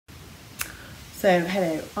So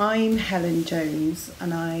hello, I'm Helen Jones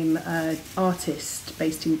and I'm an artist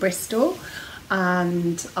based in Bristol,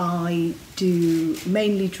 and I do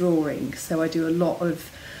mainly drawing. So I do a lot of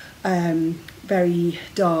very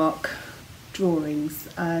dark drawings,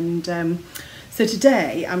 and so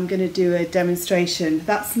today I'm going to do a demonstration.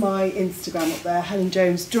 That's my Instagram up there, Helen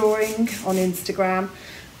Jones Drawing on Instagram.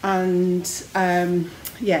 And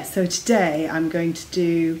yeah, so today I'm going to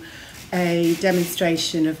do a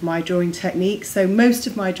demonstration of my drawing technique. So most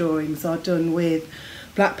of my drawings are done with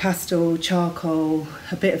black pastel, charcoal,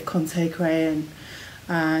 a bit of Conte crayon,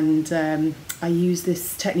 and I use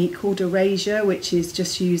this technique called erasure, which is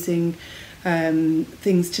just using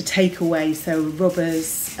things to take away, so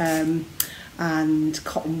rubbers and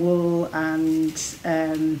cotton wool and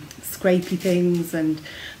scrapey things, and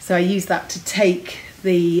so I use that to take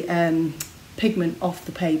the pigment off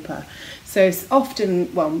the paper. So it's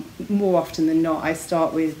often, well, more often than not, I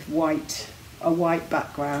start with a white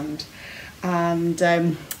background, and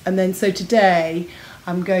then so today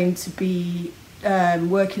I'm going to be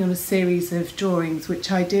working on a series of drawings which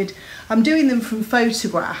I'm doing them from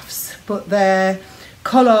photographs, but they're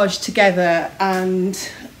collaged together, and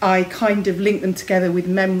I kind of link them together with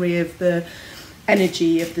memory of the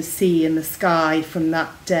energy of the sea and the sky from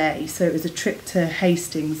that day. So it was a trip to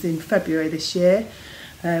Hastings in February this year,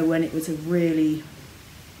 when it was a really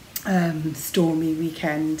stormy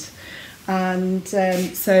weekend, and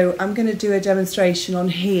so I'm going to do a demonstration on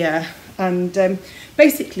here. And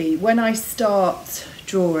basically when I start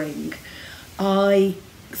drawing, I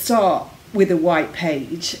start with a white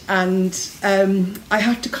page, and I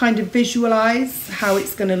have to kind of visualize how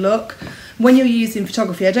it's going to look. When you're using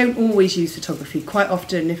photography, I don't always use photography. Quite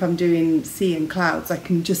often if I'm doing sea and clouds, I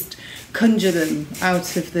can just conjure them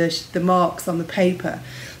out of the marks on the paper.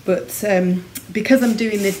 But because I'm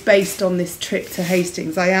doing this based on this trip to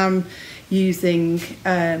Hastings, I am using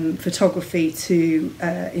photography to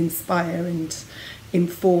inspire and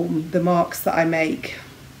inform the marks that I make.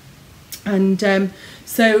 And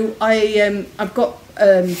so I've got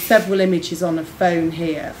several images on a phone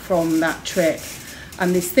here from that trip,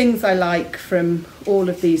 and there's things I like from all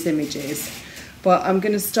of these images, but I'm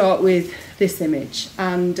going to start with this image.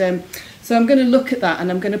 And so I'm going to look at that, and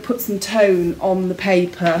I'm going to put some tone on the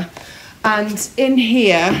paper, and in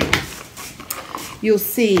here you'll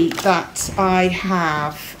see that I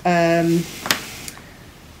have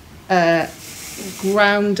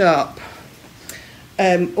ground up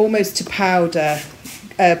almost to powder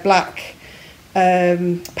black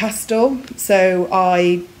pastel. So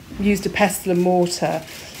I used a pestle and mortar,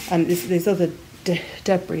 and there's other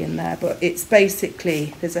debris in there, but it's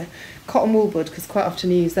basically, there's a cotton wool bud, because quite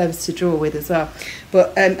often you use those to draw with as well.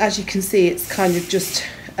 But as you can see, it's kind of just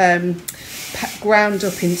ground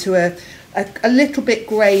up into a little bit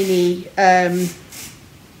grainy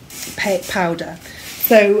powder.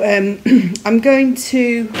 So I'm going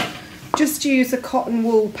to just use a cotton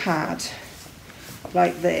wool pad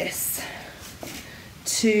like this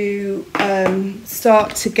to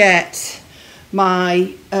start to get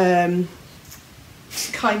my the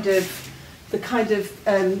kind of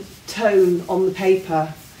tone on the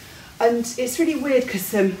paper. And it's really weird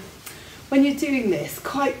because when you're doing this,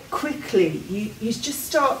 quite quickly you just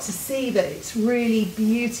start to see that it's really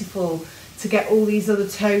beautiful to get all these other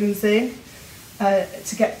tones in,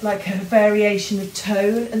 to get like a variation of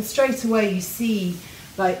tone, and straight away you see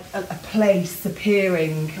like a place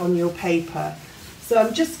appearing on your paper. So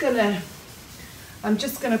I'm just gonna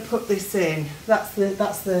put this in. That's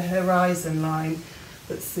the horizon line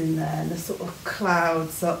that's in there, and the sort of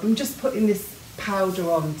clouds up. I'm just putting this powder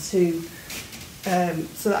on to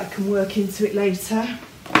so that I can work into it later.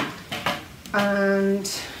 And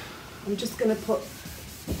I'm just going to put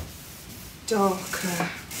darker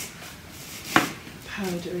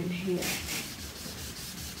powder in here.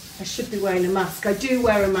 I should be wearing a mask. I do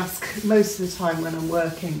wear a mask most of the time when I'm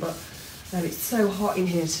working, but it's so hot in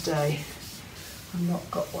here today, I've not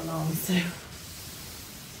got one on. So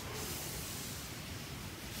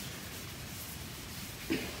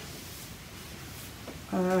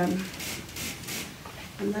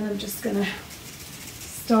and then I'm just going to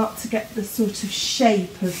start to get the sort of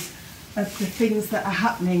shape of the things that are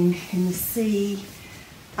happening in the sea.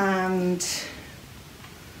 And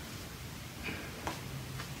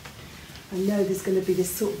I know there's going to be this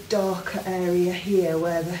sort of darker area here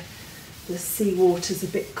where the seawater's a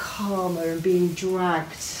bit calmer and being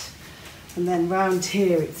dragged, and then round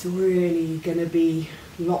here it's really going to be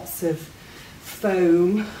lots of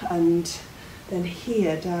foam, and then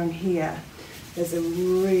here, down here, there's a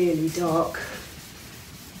really dark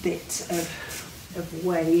bit of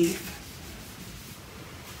wave.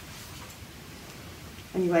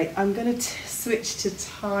 Anyway, I'm going to switch to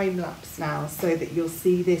time lapse now so that you'll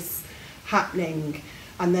see this happening,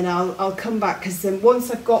 and then I'll come back, because then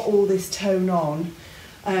once I've got all this tone on,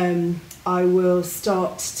 I will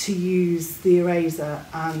start to use the eraser,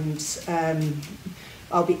 and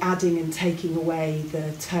I'll be adding and taking away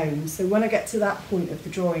the tone. So when I get to that point of the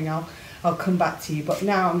drawing, I'll come back to you, but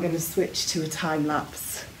now I'm going to switch to a time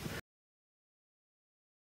lapse.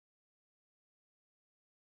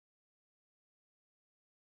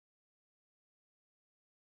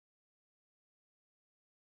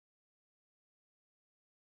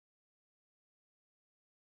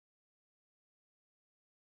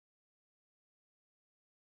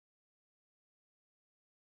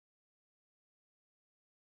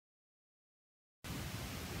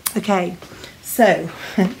 Okay, so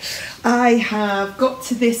I have got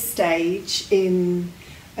to this stage in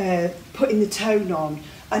putting the tone on,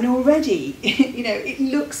 and already, you know, it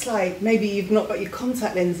looks like maybe you've not got your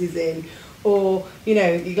contact lenses in, or, you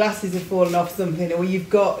know, your glasses have fallen off something, or you've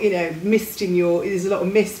got, you know, mist in there's a lot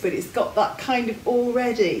of mist, but it's got that kind of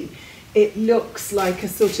already, it looks like a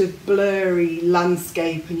sort of blurry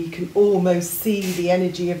landscape, and you can almost see the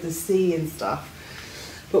energy of the sea and stuff.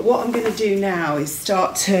 But what I'm going to do now is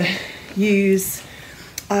start to use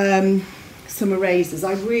some erasers.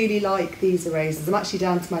 I really like these erasers. I'm actually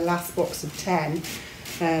down to my last box of 10.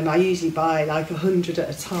 I usually buy like 100 at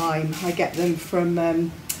a time. I get them from a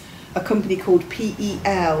company called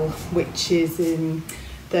PEL, which is in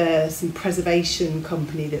some preservation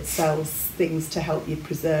company that sells things to help you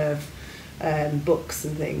preserve books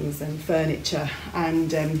and things and furniture,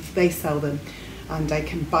 and they sell them. And I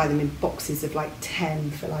can buy them in boxes of like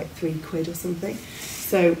 10 for like £3 or something.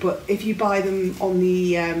 So, but if you buy them on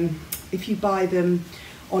eBay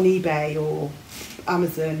or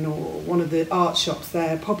Amazon or one of the art shops,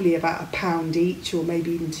 they're probably about £1 each, or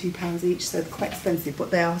maybe even £2 each. So they're quite expensive,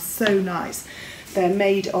 but they are so nice. They're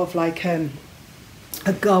made of like a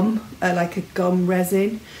gum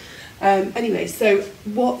resin. Anyway, so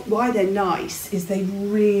why they're nice is they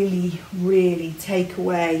really take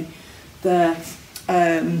away the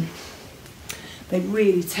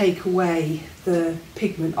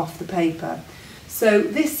pigment off the paper. So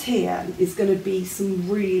this here is going to be some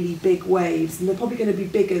really big waves, and they're probably going to be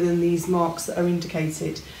bigger than these marks that are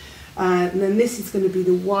indicated. And then this is going to be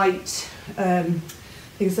the white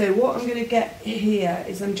thing. So what I'm going to get here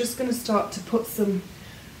is I'm just going to start to put some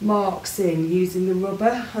marks in using the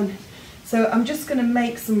rubber. And so I'm just going to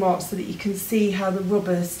make some marks so that you can see how the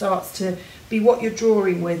rubber starts to be what you're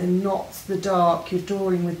drawing with, and not the dark, you're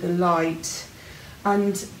drawing with the light.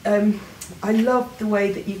 And I love the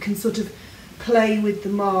way that you can sort of play with the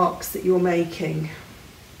marks that you're making,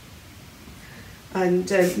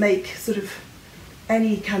 and make sort of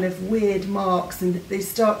any kind of weird marks, and they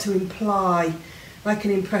start to imply, like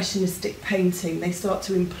an impressionistic painting, they start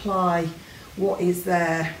to imply what is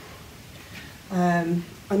there. And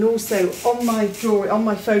also on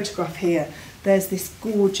my photograph here, there's this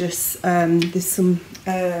gorgeous, there's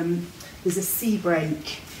a sea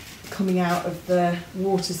break coming out of the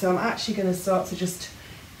water, so I'm actually going to start to just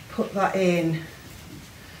put that in.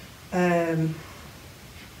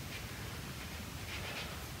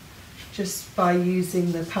 Just by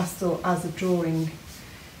using the pastel as a drawing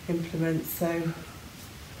implement, so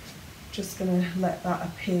just going to let that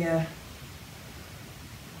appear.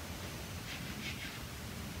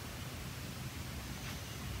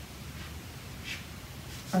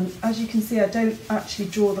 And as you can see, I don't actually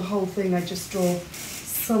draw the whole thing, I just draw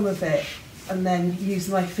some of it and then use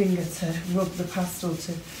my finger to rub the pastel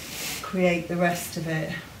to create the rest of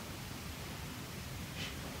it.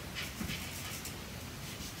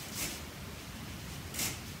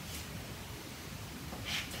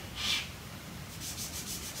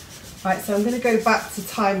 Right, so I'm going to go back to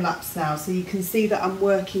time lapse now, so you can see that I'm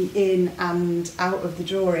working in and out of the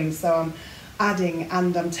drawing, so I'm adding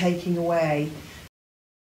and I'm taking away.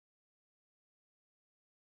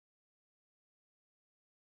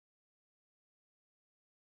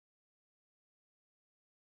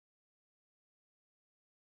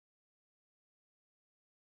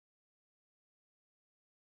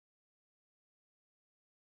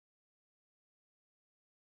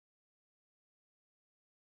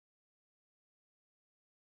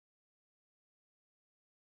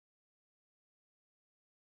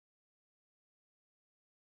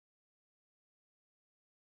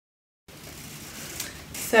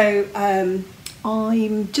 So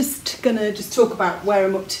I'm just going to talk about where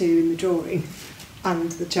I'm up to in the drawing and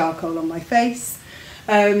the charcoal on my face.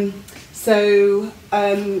 I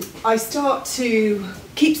start to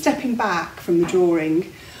keep stepping back from the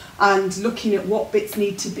drawing and looking at what bits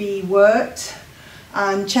need to be worked.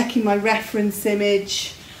 and checking my reference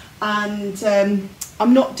image, and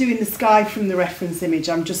I'm not doing the sky from the reference image,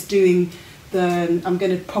 I'm just doing I'm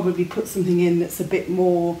going to probably put something in that's a bit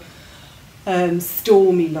more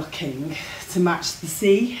stormy looking to match the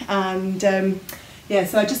sea. And yeah,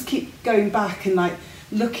 so I just keep going back and like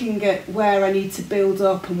looking at where I need to build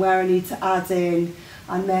up and where I need to add in,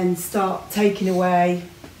 and then start taking away.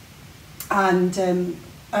 And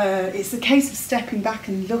it's a case of stepping back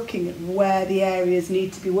and looking at where the areas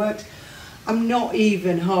need to be worked. I'm not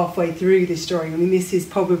even halfway through this drawing. I mean, this is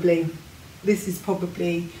probably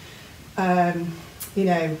you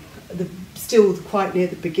know, still quite near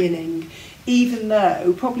the beginning, even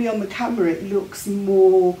though probably on the camera it looks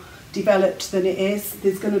more developed than it is.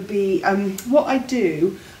 There's going to be, what I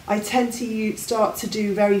do, I tend to start to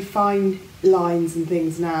do very fine lines and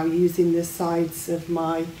things now using the sides of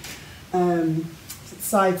my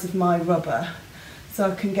rubber,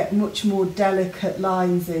 so I can get much more delicate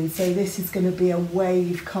lines in. So this is going to be a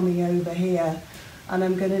wave coming over here, and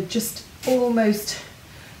I'm going to just almost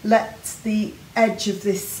let the edge of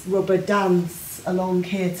this rubber dance along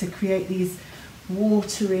here to create these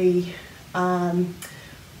watery,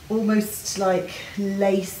 almost like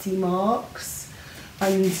lacy marks.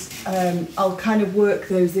 And I'll kind of work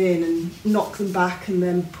those in and knock them back and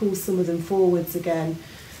then pull some of them forwards again,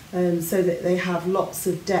 so that they have lots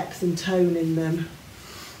of depth and tone in them.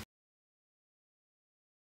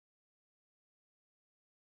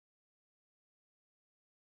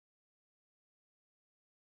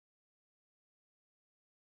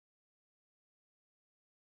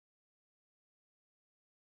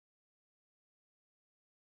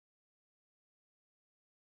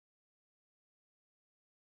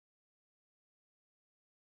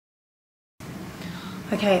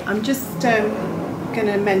 Okay, I'm just going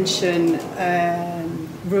to mention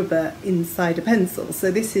rubber inside a pencil.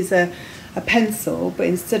 So this is a pencil, but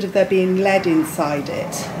instead of there being lead inside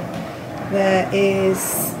it, there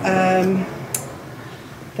is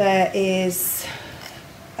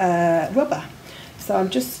rubber. So I'm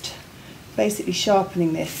just basically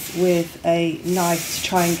sharpening this with a knife to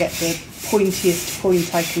try and get the pointiest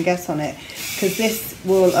point I can get on it, because this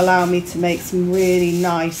will allow me to make some really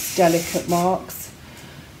nice delicate marks.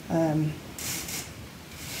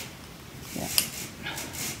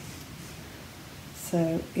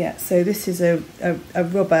 So this is a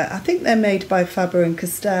rubber. I think they're made by Faber and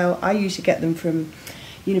Castell. I usually get them from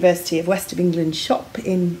University of West of England shop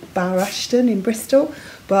in Bower Ashton in Bristol,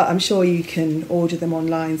 but I'm sure you can order them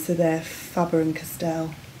online. So they're Faber and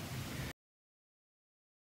Castell.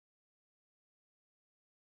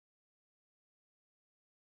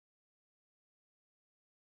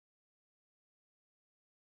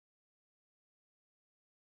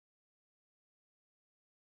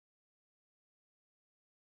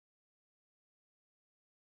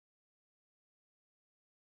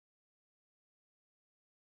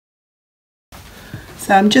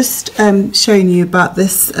 So I'm just showing you about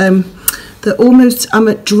this, that almost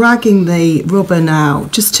I'm dragging the rubber now,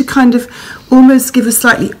 just to kind of almost give a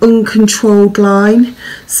slightly uncontrolled line,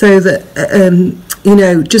 so that, you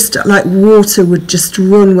know, just like water would just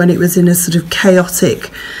run when it was in a sort of chaotic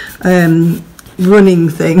running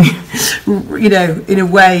thing, you know, in a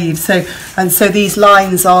wave. So these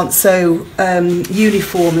lines aren't so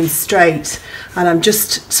uniform and straight, and I'm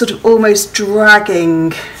just sort of almost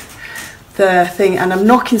dragging the thing, and I'm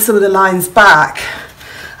knocking some of the lines back,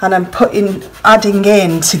 and I'm adding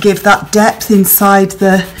in to give that depth inside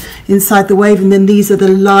the wave. And then these are the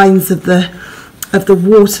lines of the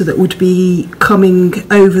water that would be coming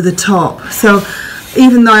over the top. So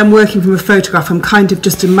even though I'm working from a photograph, I'm kind of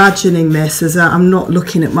just imagining this as I'm not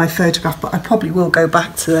looking at my photograph, but I probably will go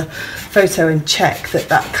back to the photo and check that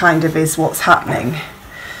that kind of is what's happening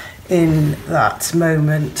in that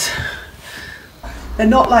moment. They're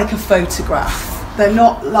not like a photograph. They're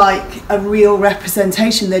not like a real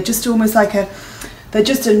representation. They're just almost like they're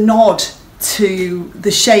just a nod to the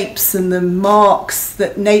shapes and the marks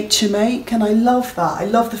that nature make. And I love that. I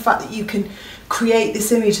love the fact that you can create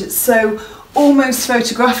this image that's so almost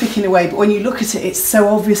photographic in a way, but when you look at it, it's so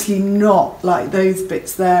obviously not like those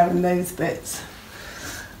bits there and those bits.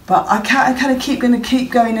 But I kind of going to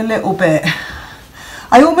keep going a little bit.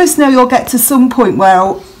 I almost know you'll get to some point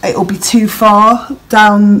where it'll be too far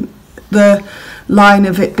down the line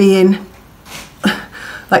of it being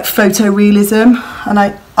like photorealism, and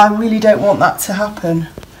I really don't want that to happen.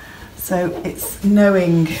 So it's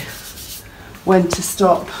knowing when to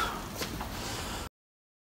stop.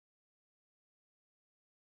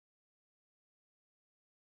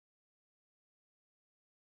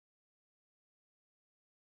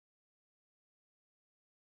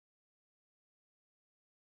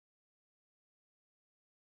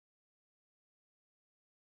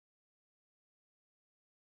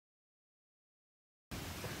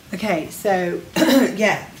 Okay, so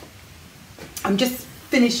yeah, I'm just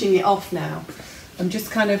finishing it off now. I'm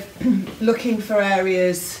just kind of looking for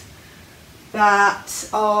areas that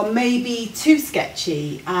are maybe too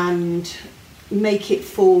sketchy and make it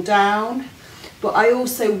fall down, but I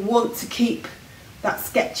also want to keep that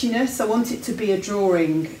sketchiness. I want it to be a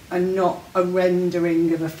drawing and not a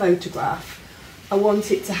rendering of a photograph. I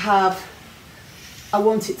want it to have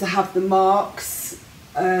the marks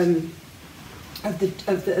of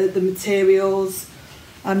the materials.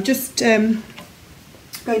 I'm just going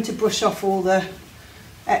to brush off all the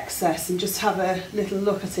excess and just have a little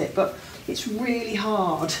look at it, but it's really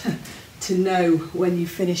hard to know when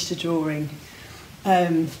you've finished a drawing.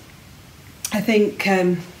 I think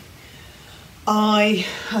I'm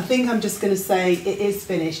just going to say it is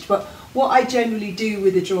finished, but what I generally do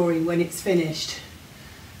with a drawing when it's finished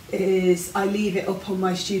is I leave it up on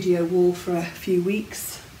my studio wall for a few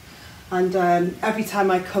weeks, and every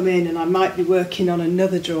time I come in and I might be working on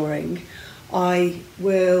another drawing, I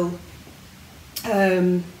will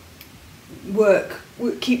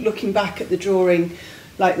keep looking back at the drawing,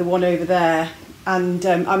 like the one over there, and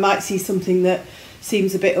I might see something that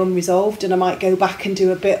seems a bit unresolved, and I might go back and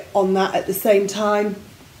do a bit on that at the same time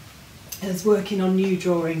as working on new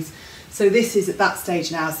drawings. So this is at that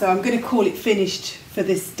stage now, so I'm going to call it finished for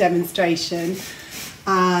this demonstration,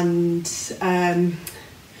 and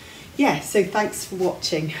yeah, so thanks for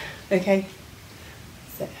watching. Okay.